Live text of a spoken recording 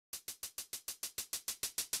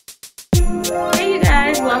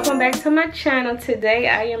welcome back to my channel. Today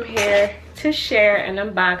I am here to share an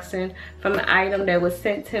unboxing from an item that was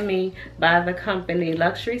sent to me by the company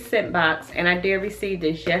Luxury Scent Box, and I did receive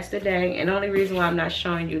this yesterday. And the only reason why I'm not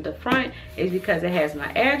showing you the front is because it has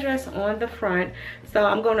my address on the front. So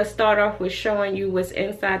I'm going to start off with showing you what's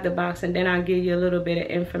inside the box, and then I'll give you a little bit of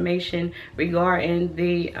information regarding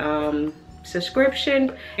the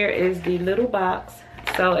subscription. Here is the little box.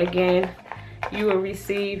 So again, you will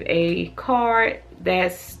receive a card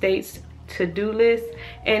that states to-do list,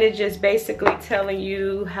 and it's just basically telling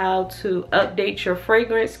you how to update your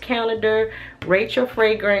fragrance calendar, rate your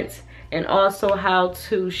fragrance, and also how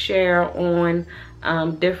to share on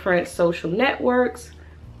different social networks.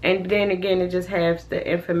 And then again, it just has the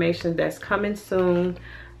information that's coming soon,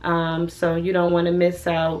 so you don't want to miss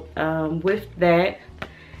out with that.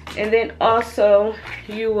 And then also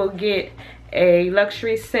you will get a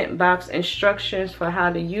Luxury Scent Box instructions for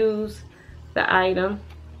how to use the item.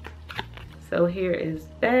 So here is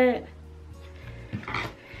that.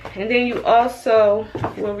 And then you also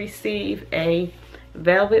will receive a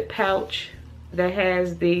velvet pouch that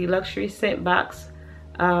has the Luxury Scent Box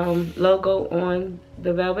logo on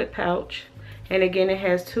the velvet pouch. And again, it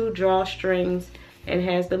has 2 drawstrings and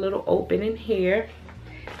has the little opening here.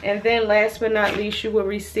 And then last but not least, you will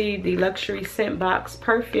receive the Luxury Scent Box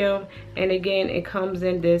perfume. And again, it comes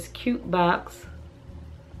in this cute box.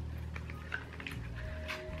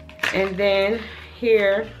 And then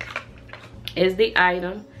here is the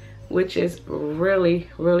item, which is really,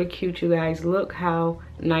 really cute, you guys. Look how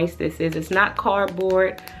nice this is. It's not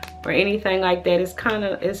cardboard or anything like that.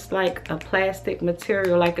 It's like a plastic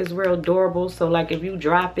material, like it's real durable. So like if you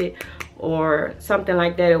drop it or something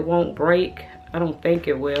like that, it won't break. I don't think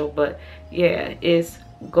it will, but yeah, it's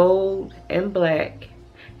gold and black.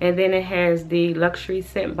 And then it has the Luxury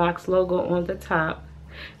Scent Box logo on the top.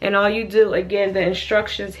 And all you do, again, the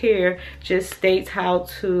instructions here just states how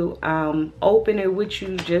to open it, which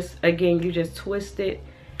you just twist it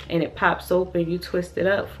and it pops open. You twist it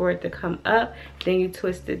up for it to come up, then you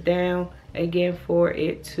twist it down again for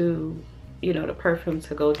it to, you know, the perfume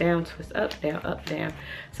to go down. Twist up, down.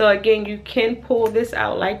 So again, you can pull this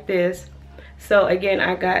out like this. So again,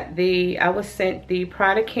 I was sent the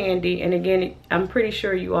Prada candy, and again, I'm pretty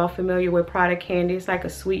sure you all familiar with Prada candy. It's like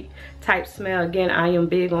a sweet type smell. Again, I am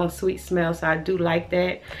big on sweet smell, so I do like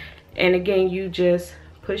that. And again, you just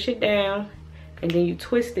push it down and then you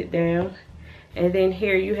twist it down. And then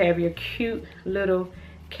here you have your cute little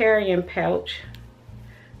carrying pouch,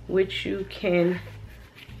 which you can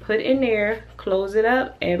put in there, close it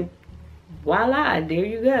up, and voila, there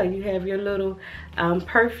you go. You have your little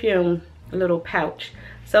perfume little pouch.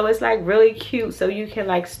 So it's like really cute, so you can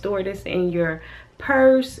like store this in your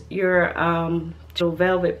purse, your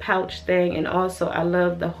velvet pouch thing. And also I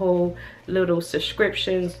love the whole little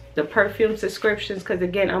subscriptions, the perfume subscriptions, because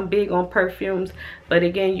again, I'm big on perfumes, but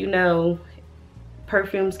again, you know,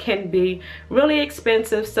 perfumes can be really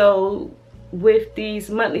expensive. So with these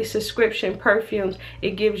monthly subscription perfumes,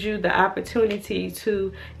 it gives you the opportunity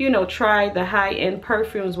to, you know, try the high-end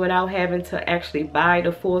perfumes without having to actually buy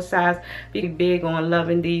the full size. Be big on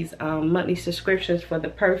loving these monthly subscriptions for the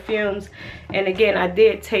perfumes. And again, I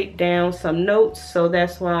did take down some notes, so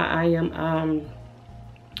that's why I am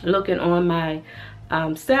looking on my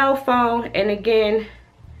cell phone. And again,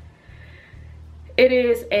 it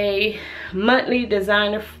is a monthly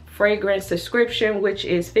designer fragrance subscription, which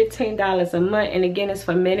is $15 a month. And again, it's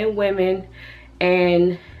for men and women.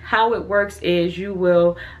 And how it works is you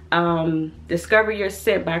will discover your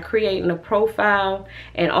scent by creating a profile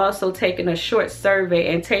and also taking a short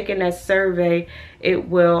survey. And taking that survey, it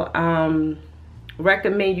will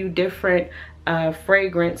recommend you different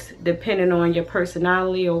fragrance depending on your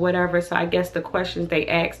personality or whatever. So I guess the questions they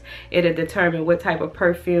ask, it'll determine what type of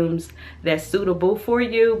perfumes that's suitable for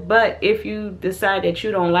you. But if you decide that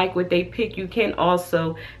you don't like what they pick, you can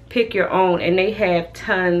also pick your own. And they have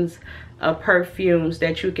tons of perfumes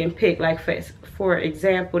that you can pick. Like for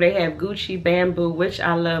example, they have Gucci Bamboo, which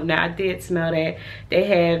I love. Now I did smell that. They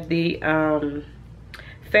have the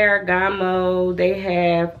Ferragamo, they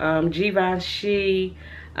have Givenchy,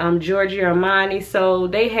 Giorgio Armani. So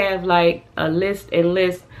they have like a list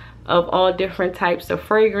of all different types of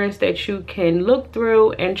fragrance that you can look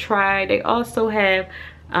through and try. They also have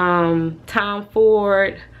Tom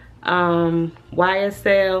Ford,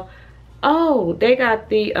 YSL. Oh, they got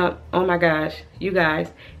the oh my gosh, you guys,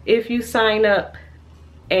 if you sign up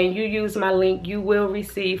and you use my link, you will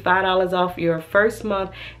receive $5 off your first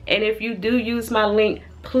month. And if you do use my link,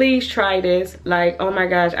 please try this. Like, oh my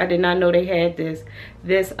gosh, I did not know they had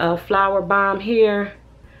this flower bomb here.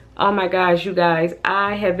 Oh my gosh, you guys,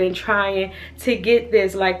 I have been trying to get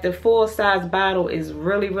this. Like, the full size bottle is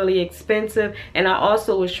really, really expensive. And I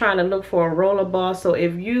also was trying to look for a roller ball. So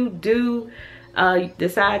if you do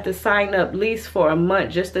decide to sign up at least for a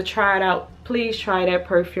month just to try it out, please try that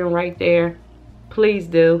perfume right there. Please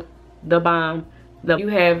do. The bomb. You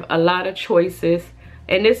have a lot of choices.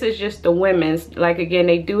 And this is just the women's. Like, again,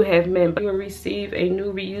 they do have men, but you will receive a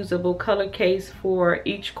new reusable color case for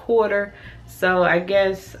each quarter. So I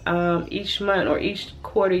guess each month or each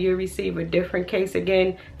quarter you receive a different case.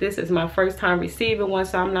 Again, this is my first time receiving one,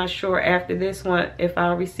 so I'm not sure after this one if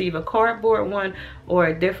I'll receive a cardboard one or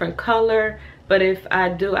a different color. But if I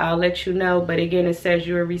do, I'll let you know. But again, it says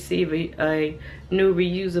you will receive a new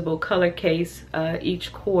reusable color case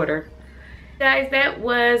each quarter. Guys, that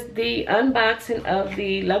was the unboxing of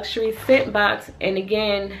the luxury scent box. And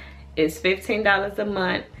again, it's $15 a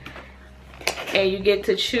month. And you get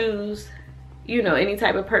to choose, you know, any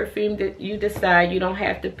type of perfume that you decide. You don't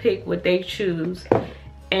have to pick what they choose.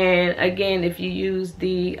 And again, if you use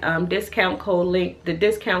the discount code link, the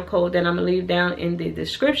discount code that I'm gonna leave down in the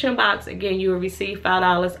description box, again, you will receive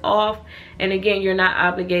 $5 off. And again, you're not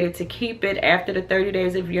obligated to keep it after the 30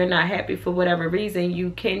 days. If you're not happy for whatever reason,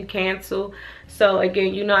 you can cancel. So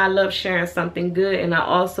again, you know, I love sharing something good, and I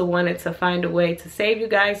also wanted to find a way to save you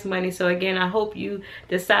guys money. So again, I hope you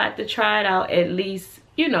decide to try it out at least,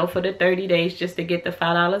 you know, for the 30 days just to get the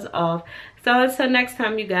 $5 off. So until next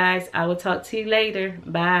time, you guys, I will talk to you later.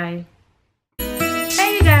 Bye.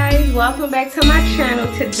 Hey you guys, welcome back to my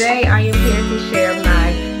channel. Today I am here to share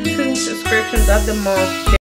my 2 subscriptions of the month.